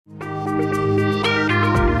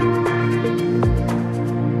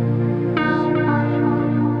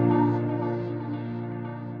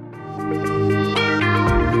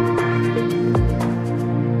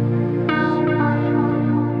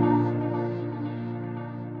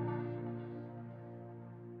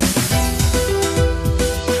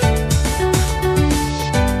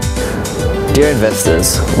Dear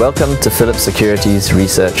investors, welcome to Phillip Securities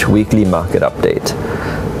Research Weekly Market Update.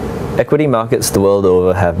 Equity markets the world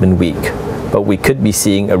over have been weak, but we could be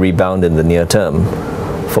seeing a rebound in the near term.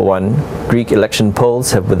 For one, Greek election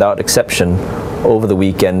polls have without exception over the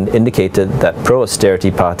weekend indicated that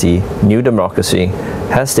pro-austerity party New Democracy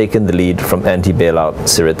has taken the lead from anti-bailout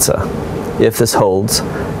Syriza. If this holds,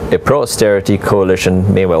 a pro-austerity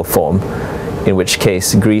coalition may well form, in which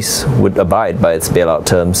case Greece would abide by its bailout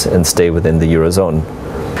terms and stay within the Eurozone.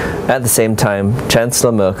 At the same time,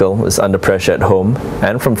 Chancellor Merkel is under pressure at home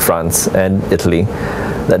and from France and Italy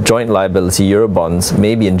that joint liability Eurobonds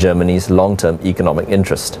may be in Germany's long-term economic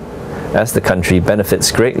interest, as the country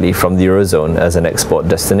benefits greatly from the Eurozone as an export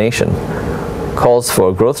destination. Calls for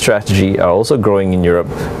a growth strategy are also growing in Europe,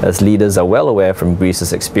 as leaders are well aware from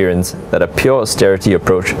Greece's experience that a pure austerity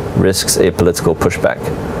approach risks a political pushback.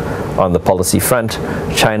 On the policy front,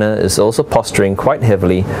 China is also posturing quite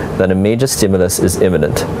heavily that a major stimulus is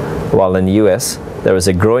imminent, while in the US, there is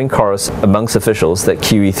a growing chorus amongst officials that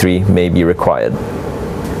QE3 may be required.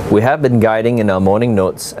 We have been guiding in our morning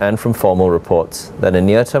notes and from formal reports that a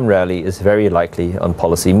near-term rally is very likely on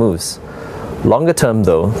policy moves. Longer term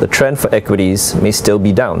though, the trend for equities may still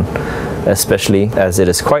be down, especially as it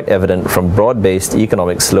is quite evident from broad-based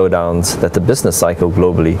economic slowdowns that the business cycle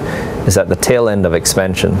globally is at the tail end of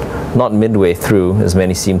expansion, not midway through as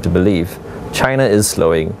many seem to believe. China is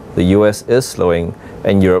slowing, the US is slowing,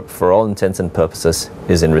 and Europe, for all intents and purposes,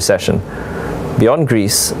 is in recession. Beyond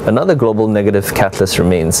Greece, another global negative catalyst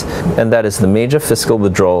remains, and that is the major fiscal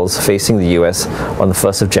withdrawals facing the US on the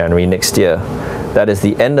 1st of January next year. That is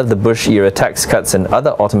the end of the Bush-era tax cuts and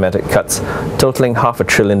other automatic cuts, totaling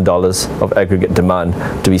 $500 billion of aggregate demand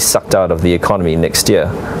to be sucked out of the economy next year.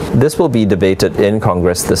 This will be debated in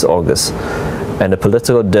Congress this August, and a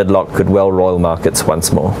political deadlock could well roil markets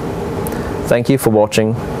once more. Thank you for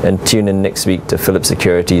watching, and tune in next week to Phillip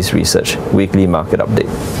Securities Research Weekly Market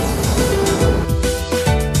Update.